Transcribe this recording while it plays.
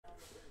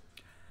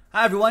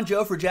Hi everyone,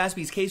 Joe for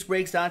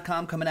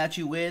JaspysCaseBreaks.com coming at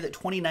you with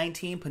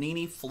 2019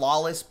 Panini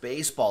Flawless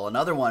Baseball.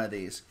 Another one of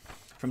these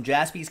from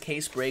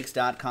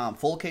JaspysCaseBreaks.com.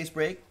 Full case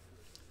break.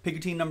 Pick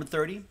your team number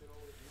 30.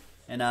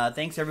 And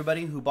thanks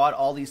everybody who bought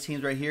all these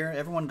teams right here.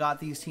 Everyone got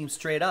these teams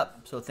straight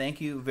up, so thank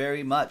you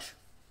very much.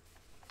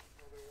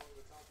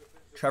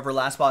 Trevor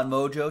Last Spot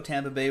Mojo,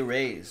 Tampa Bay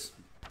Rays.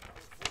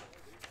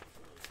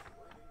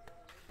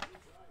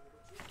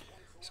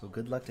 So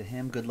good luck to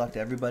him. Good luck to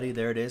everybody.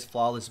 There it is,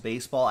 Flawless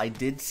Baseball. I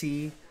did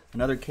see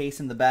another case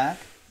in the back,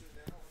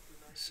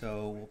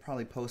 so we'll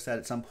probably post that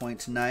at some point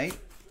tonight.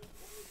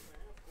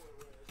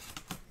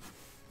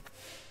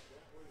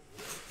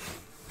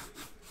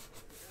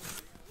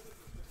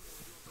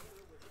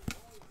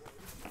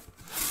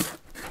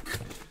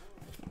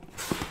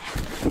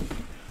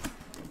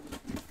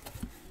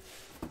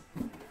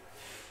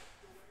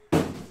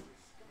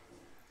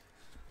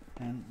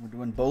 And we're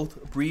doing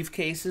both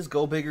briefcases,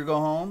 go big or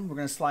go home. We're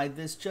going to slide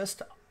this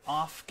just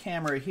off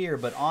camera here,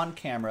 but on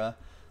camera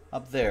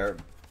up there.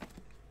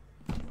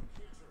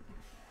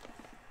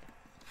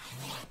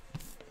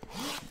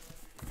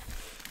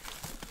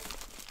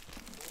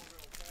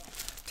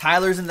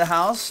 Tyler's in the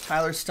house.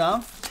 Tyler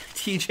Stumpf.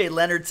 TJ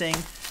Leonard saying,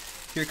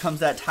 here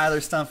comes that Tyler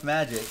Stumpf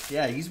magic.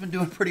 Yeah, he's been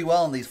doing pretty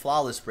well in these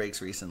flawless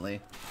breaks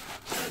recently.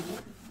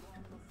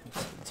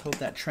 Let's hope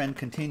that trend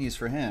continues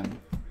for him.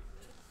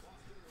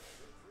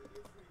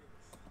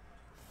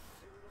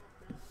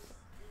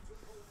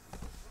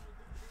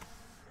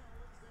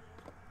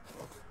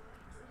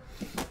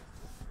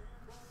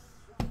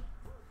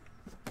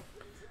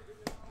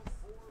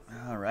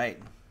 All right.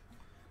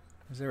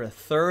 Is there a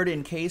third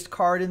encased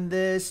card in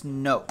this?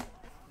 No.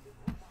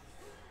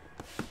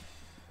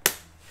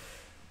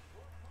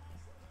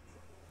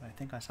 I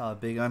think I saw a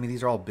big, I mean,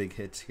 these are all big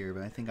hits here,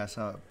 but I think I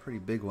saw a pretty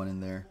big one in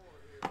there.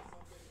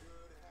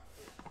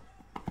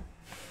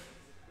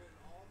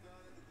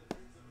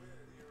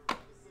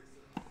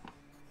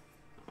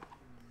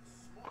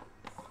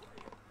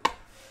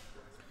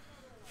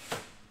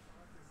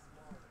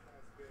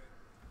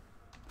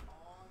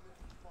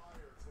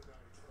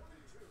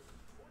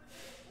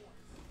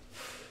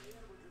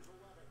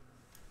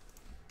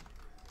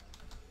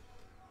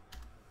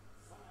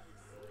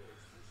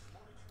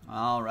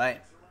 All right.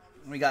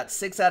 We got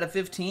 6 out of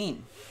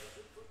 15.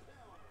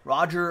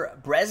 Roger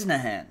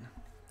Bresnahan.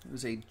 He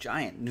was a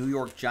giant, New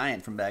York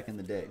Giant from back in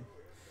the day.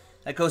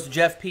 That goes to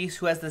Jeff Peace,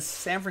 who has the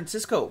San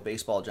Francisco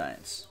Baseball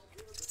Giants.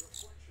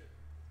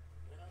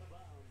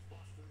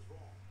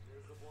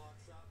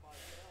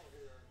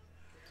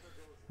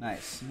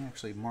 Nice. Let me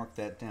actually mark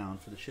that down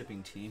for the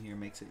shipping team here.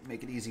 Make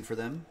it easy for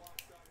them.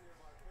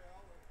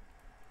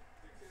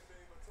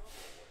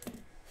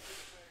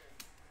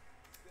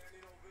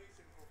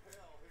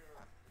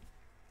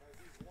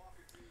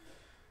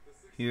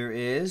 Here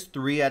is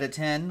 3 out of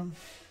 10.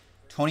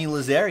 Tony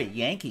Lazzeri,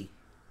 Yankee.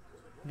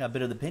 Got a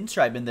bit of the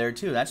pinstripe in there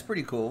too. That's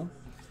pretty cool.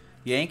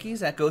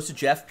 Yankees, that goes to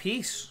Jeff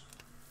Peace.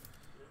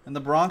 And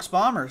the Bronx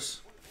Bombers.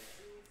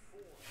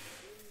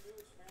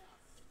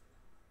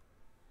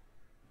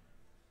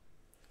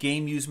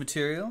 Game used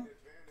material.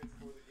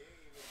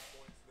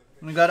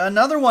 And we got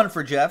another one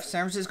for Jeff.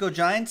 San Francisco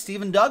Giants,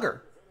 Steven Duggar.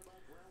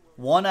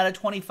 1 out of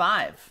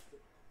 25.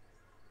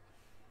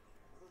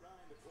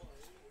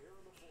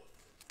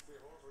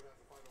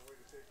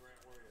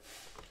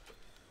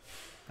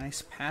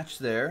 Nice patch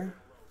there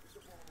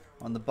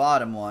on the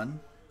bottom one.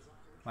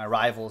 My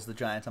rival's the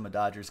Giants. I'm a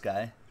Dodgers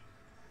guy.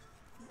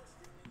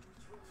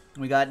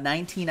 We got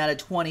 19 out of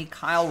 20.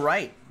 Kyle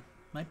Wright.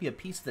 Might be a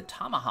piece of the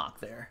tomahawk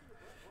there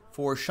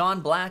for Sean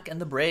Black and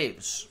the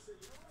Braves.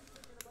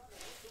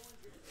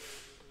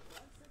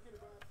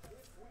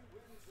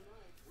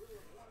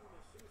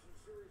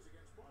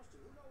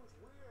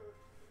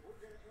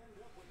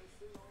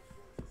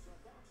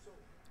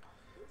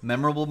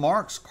 Memorable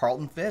marks.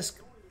 Carlton Fisk.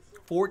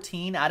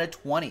 14 out of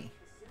 20.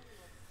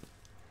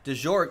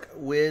 DeJork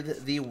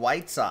with the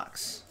White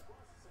Sox.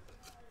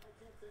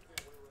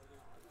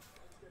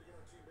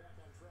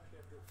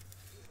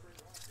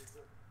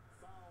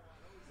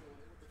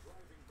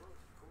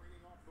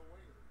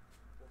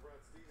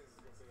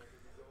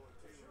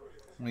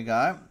 We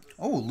got,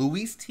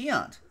 Luis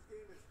Tiant.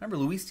 Remember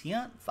Luis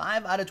Tiant?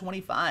 5 out of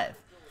 25.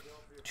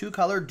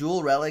 2-color,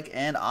 dual relic,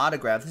 and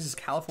autograph. This is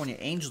California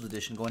Angels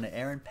edition going to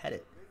Aaron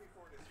Pettit.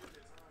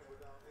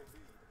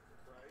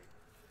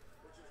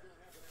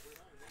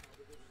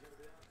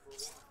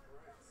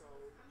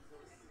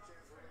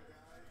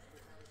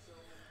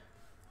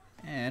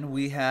 And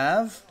we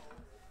have,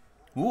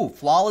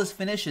 flawless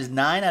finish is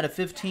 9 out of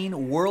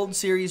 15. World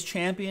Series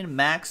champion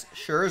Max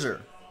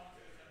Scherzer.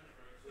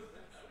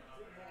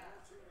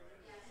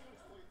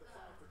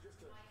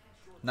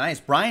 Nice.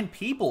 Brian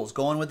Peoples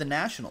going with the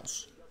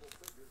Nationals.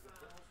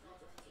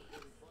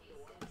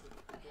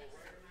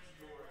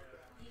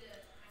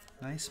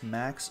 Nice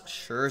Max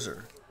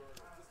Scherzer.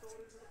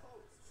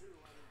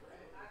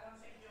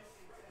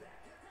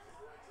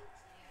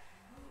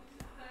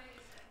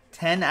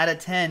 10 out of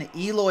 10,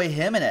 Eloy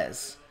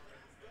Jimenez.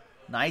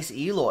 Nice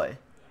Eloy.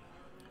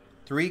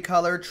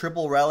 3-color,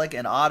 triple relic,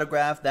 and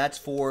autograph. That's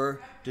for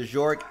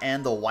DeJork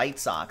and the White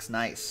Sox.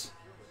 Nice.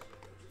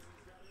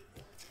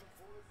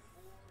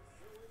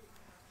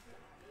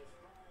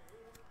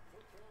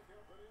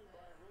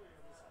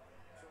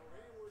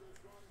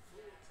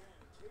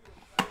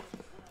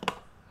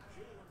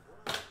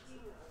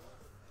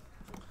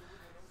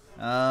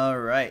 All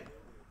right.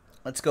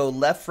 Let's go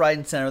left, right,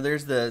 and center.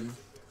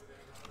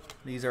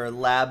 These are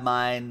lab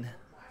mined,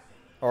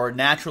 or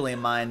naturally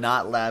mined,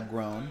 not lab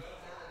grown.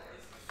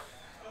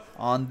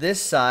 On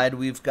this side,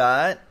 we've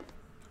got,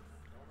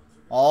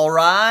 all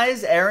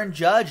rise, Aaron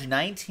Judge,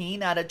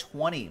 19 out of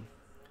 20.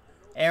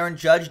 Aaron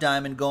Judge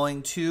diamond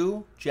going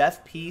to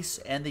Jeff Peace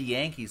and the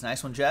Yankees.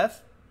 Nice one,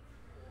 Jeff.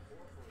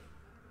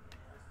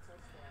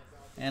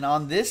 And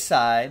on this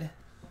side,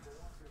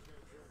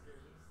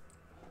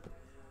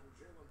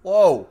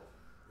 whoa,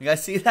 you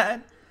guys see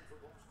that?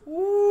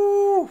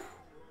 Woo!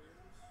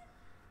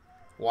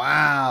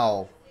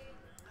 Wow.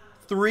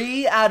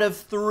 3 out of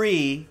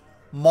 3,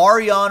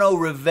 Mariano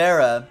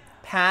Rivera,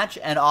 patch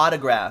and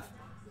autograph.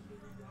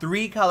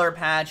 3-color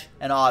patch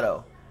and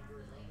auto.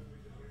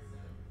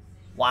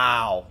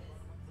 Wow.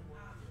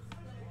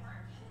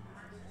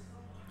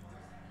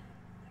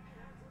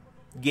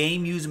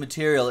 Game used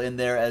material in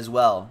there as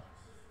well.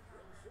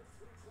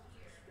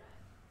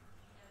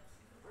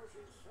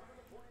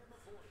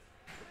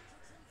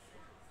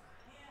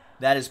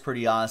 That is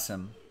pretty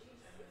awesome.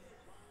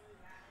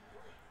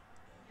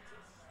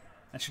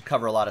 That should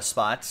cover a lot of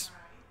spots.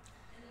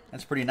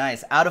 That's pretty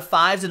nice. Out of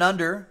 5s and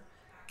under,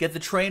 get the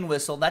train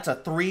whistle. That's a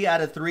 3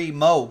 out of 3,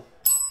 Mo.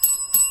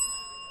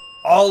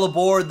 All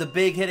aboard the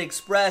Big Hit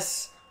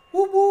Express.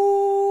 Whoop,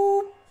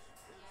 whoop.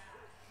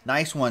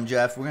 Nice one,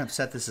 Jeff. We're going to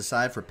set this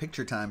aside for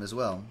picture time as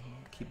well.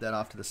 Keep that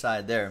off to the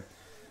side there.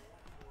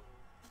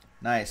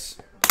 Nice.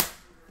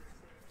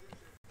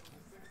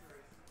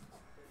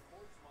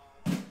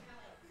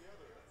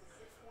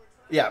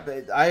 Yeah,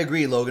 I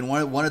agree, Logan.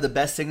 One of the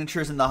best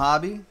signatures in the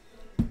hobby.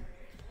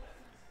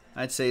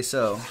 I'd say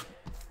so.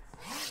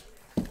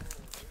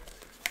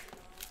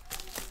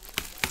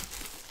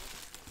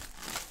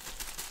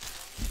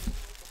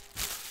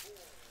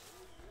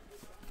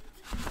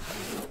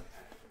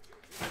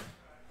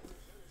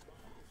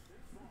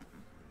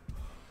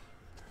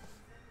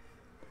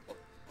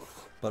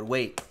 But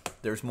wait,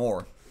 there's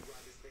more.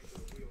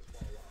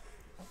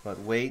 But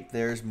wait,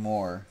 there's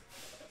more.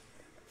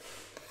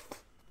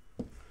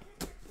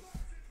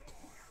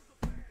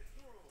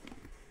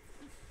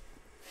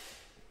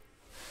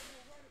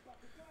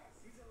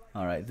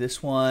 All right,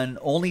 this one,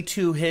 only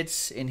 2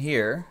 hits in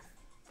here.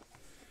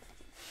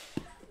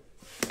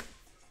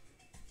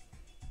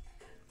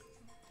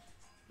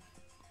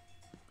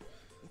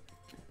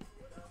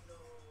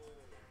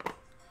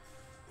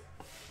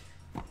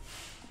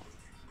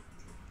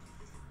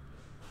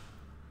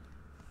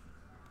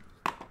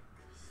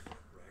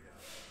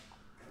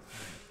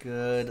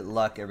 Good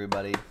luck,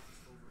 everybody.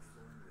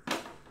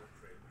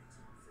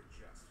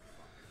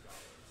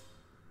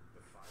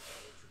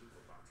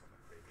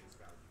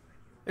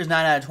 There's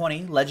 9 out of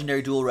 20.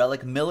 Legendary dual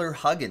relic, Miller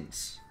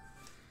Huggins.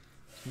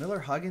 Is Miller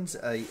Huggins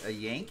a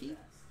Yankee?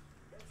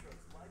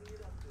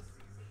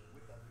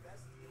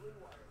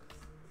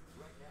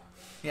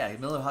 Yeah,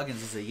 Miller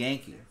Huggins is a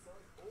Yankee.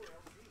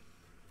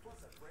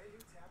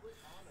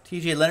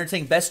 TJ Leonard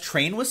saying best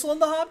train whistle in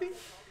the hobby?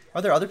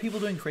 Are there other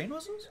people doing train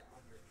whistles?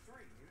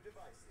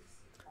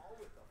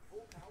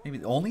 Maybe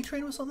the only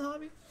train whistle in the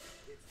hobby?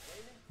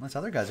 Unless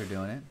other guys are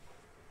doing it.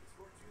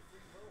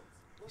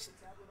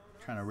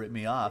 Trying to rip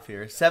me off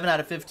here. 7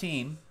 out of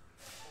 15.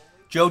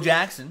 Joe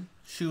Jackson,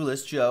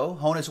 Shoeless Joe,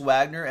 Honus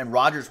Wagner, and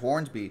Rogers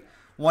Hornsby.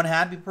 1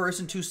 happy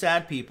person, 2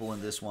 sad people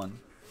in this one.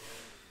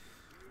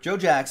 Joe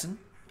Jackson,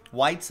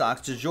 White Sox,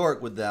 DeJork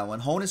with that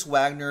one. Honus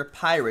Wagner,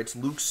 Pirates,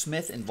 Luke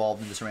Smith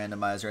involved in this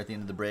randomizer at the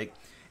end of the break.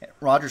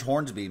 Rogers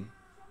Hornsby,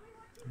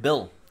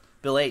 Bill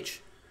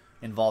H.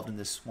 involved in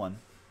this one.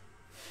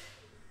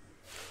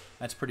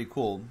 That's pretty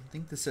cool. I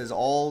think this says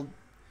all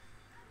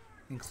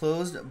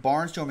enclosed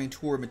barnstorming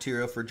tour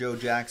material for Joe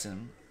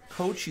Jackson,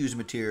 coach used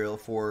material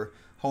for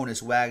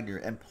Honus Wagner,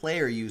 and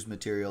player used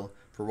material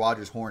for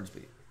Rogers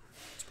Hornsby.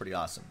 It's pretty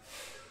awesome.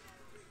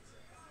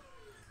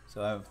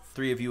 So I have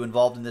 3 of you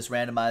involved in this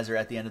randomizer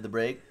at the end of the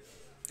break.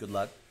 Good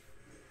luck.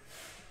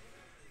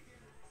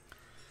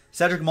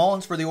 Cedric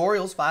Mullins for the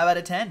Orioles, 5 out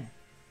of 10.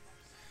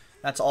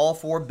 That's all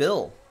for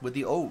Bill with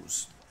the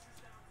O's.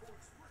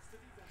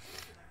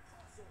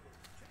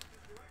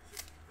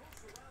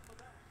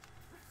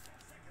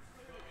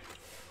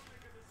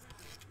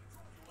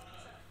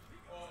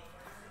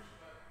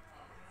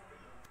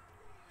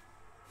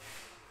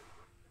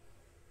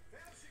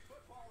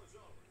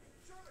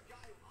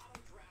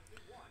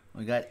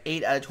 We got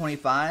 8 out of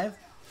 25.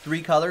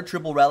 3-color,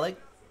 triple relic,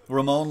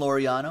 Ramon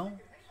Laureano.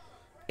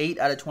 8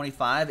 out of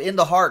 25. In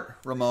the heart,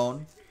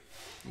 Ramon.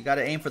 You got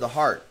to aim for the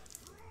heart.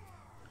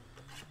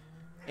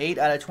 8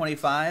 out of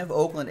 25.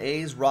 Oakland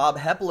A's, Rob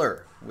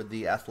Hepler with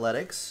the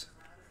Athletics.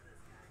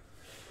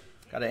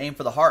 Got to aim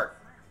for the heart.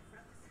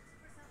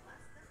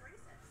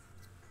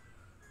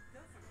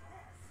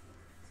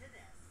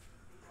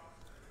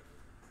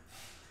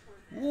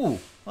 Ooh,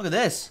 look at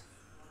this.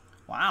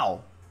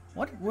 Wow.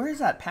 Where is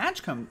that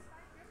patch come?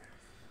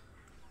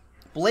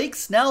 Blake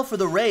Snell for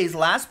the Rays.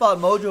 Last spot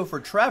mojo for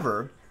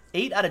Trevor.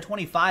 8 out of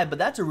 25, but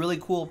that's a really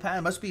cool patch.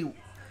 It must be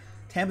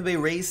Tampa Bay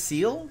Rays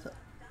seal?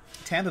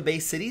 Tampa Bay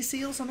City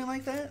seal? Something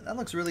like that? That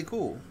looks really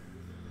cool.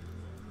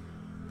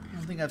 I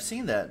don't think I've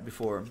seen that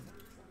before.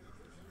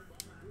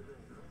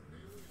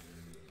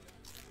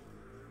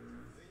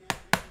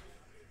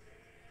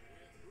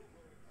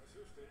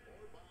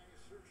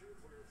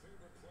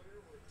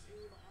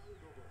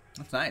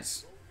 That's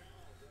nice.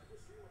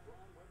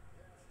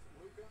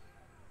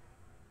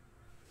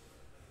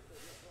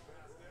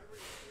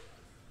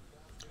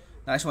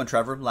 Nice one,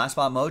 Trevor. Last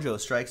spot mojo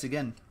strikes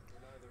again.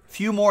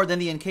 Few more than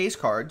the encased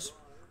cards.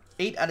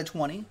 8 out of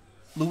 20.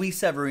 Luis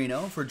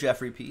Severino for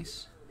Jeffrey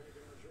Peace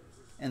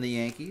and the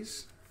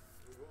Yankees.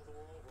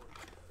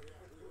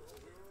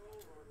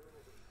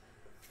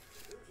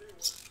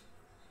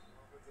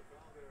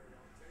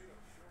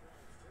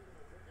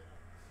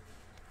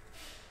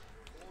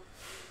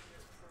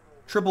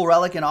 Triple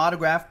relic and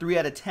autograph, 3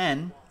 out of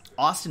 10.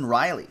 Austin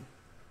Riley.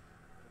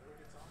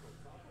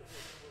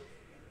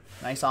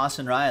 Nice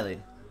Austin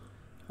Riley.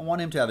 I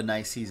want him to have a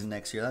nice season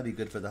next year. That'd be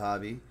good for the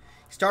hobby.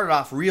 He started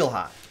off real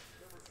hot.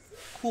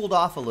 Cooled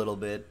off a little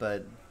bit,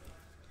 but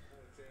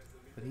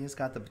he has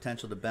got the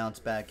potential to bounce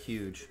back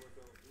huge.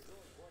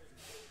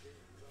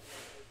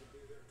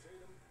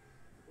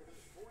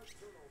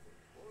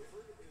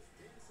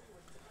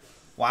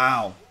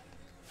 Wow.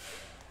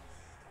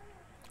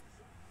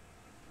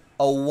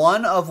 A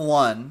 1 of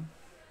 1.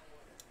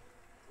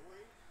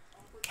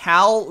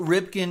 Cal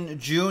Ripken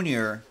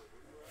Jr.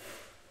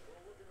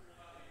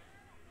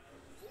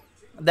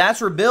 That's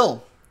for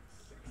Bill.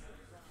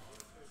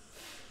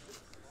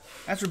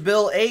 That's for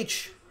Bill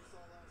H.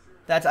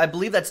 I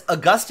believe that's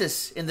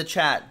Augustus in the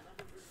chat.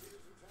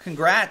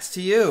 Congrats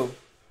to you.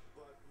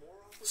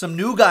 Some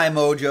new guy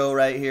mojo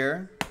right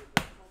here.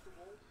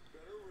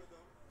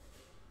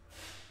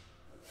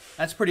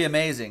 That's pretty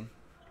amazing.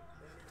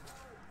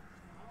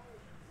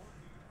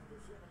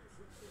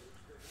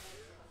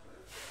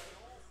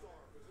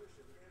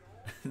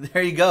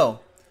 There you go.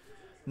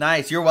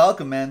 Nice. You're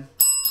welcome, man.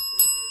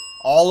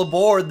 All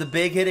aboard the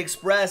Big Hit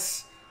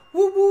Express.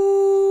 Woo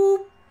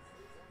woo.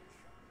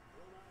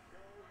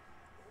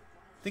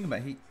 Think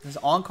about it. His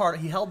on card.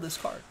 He held this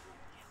card.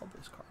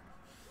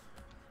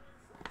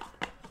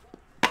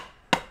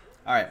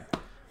 All right.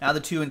 Now the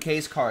 2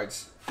 encased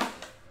cards.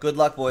 Good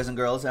luck, boys and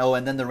girls. Oh,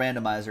 and then the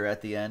randomizer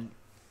at the end.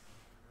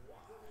 What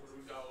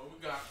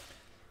we got?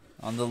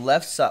 On the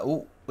left side.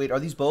 Oh, wait. Are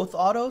these both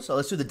autos? So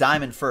let's do the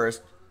diamond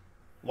first.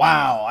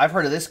 Wow. I've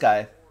heard of this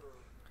guy.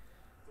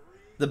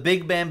 The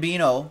Big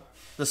Bambino.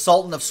 The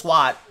Sultan of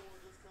SWAT.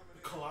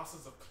 The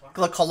Colossus of Clout.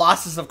 The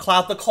Colossus of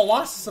Clout. The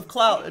Colossus of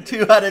Clout.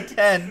 2 out of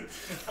 10.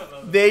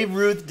 Babe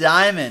Ruth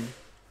Diamond.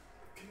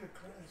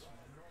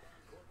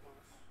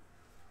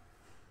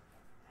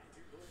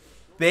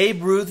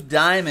 Babe Ruth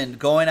Diamond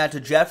going out to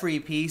Jeffrey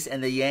Peace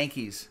and the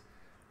Yankees.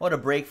 What a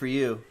break for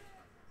you.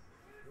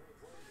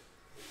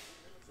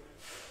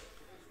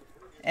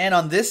 And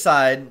on this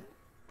side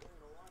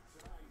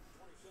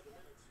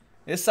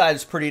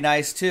is pretty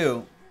nice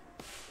too.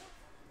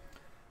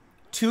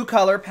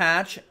 2-color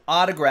patch,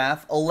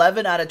 autograph,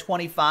 11 out of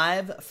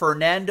 25,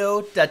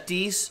 Fernando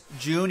Tatis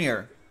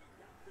Jr.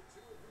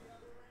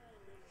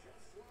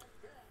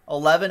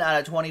 11 out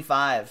of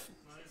 25.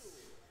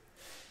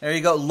 There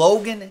you go.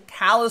 Logan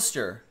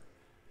Callister.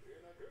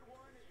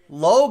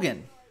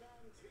 Logan.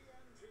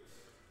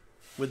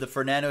 With the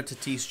Fernando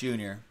Tatis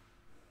Jr.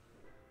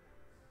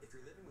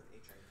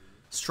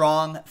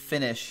 Strong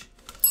finish.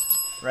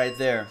 Right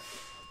there.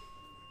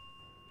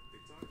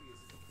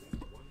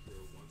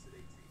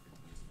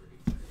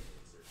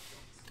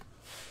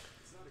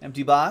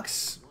 Empty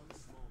box.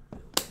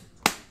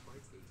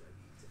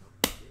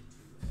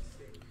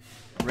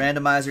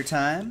 Randomizer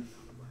time.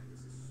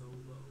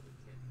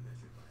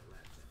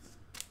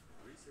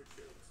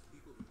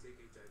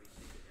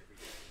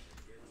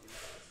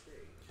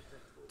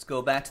 Let's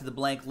go back to the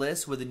blank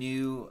list with a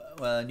new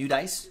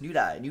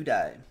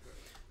die.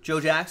 Joe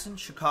Jackson,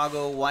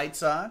 Chicago White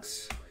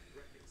Sox.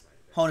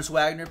 Honus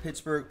Wagner,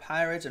 Pittsburgh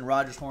Pirates, and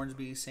Rogers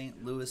Hornsby,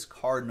 St. Louis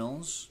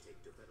Cardinals.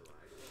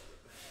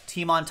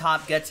 Team on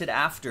top gets it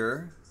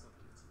after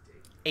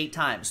 8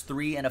 times.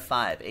 3 and a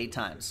 5. 8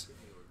 times.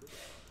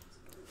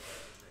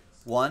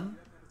 1,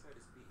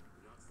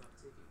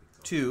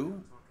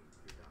 2,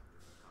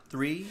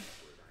 3,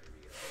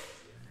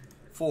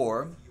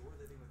 4,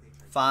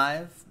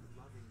 5,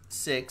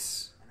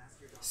 6,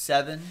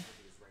 7,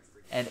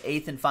 and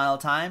 8th and final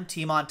time.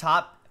 Team on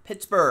top,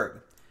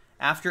 Pittsburgh.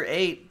 After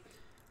 8,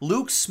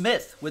 Luke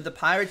Smith with the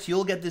Pirates.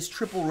 You'll get this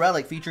triple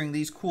relic featuring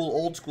these cool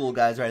old school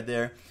guys right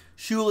there.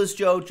 Shoeless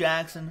Joe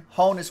Jackson,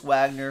 Honus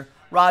Wagner,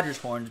 Rogers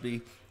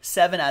Hornsby,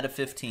 7 out of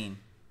 15.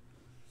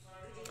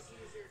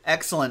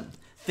 Excellent.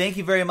 Thank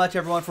you very much,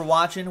 everyone, for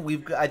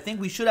watching. I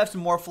think we should have some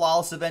more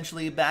Flawless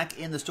eventually back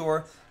in the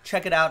store.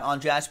 Check it out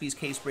on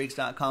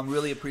jaspyscasebreaks.com.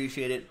 Really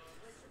appreciate it.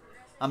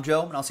 I'm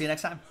Joe, and I'll see you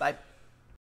next time. Bye.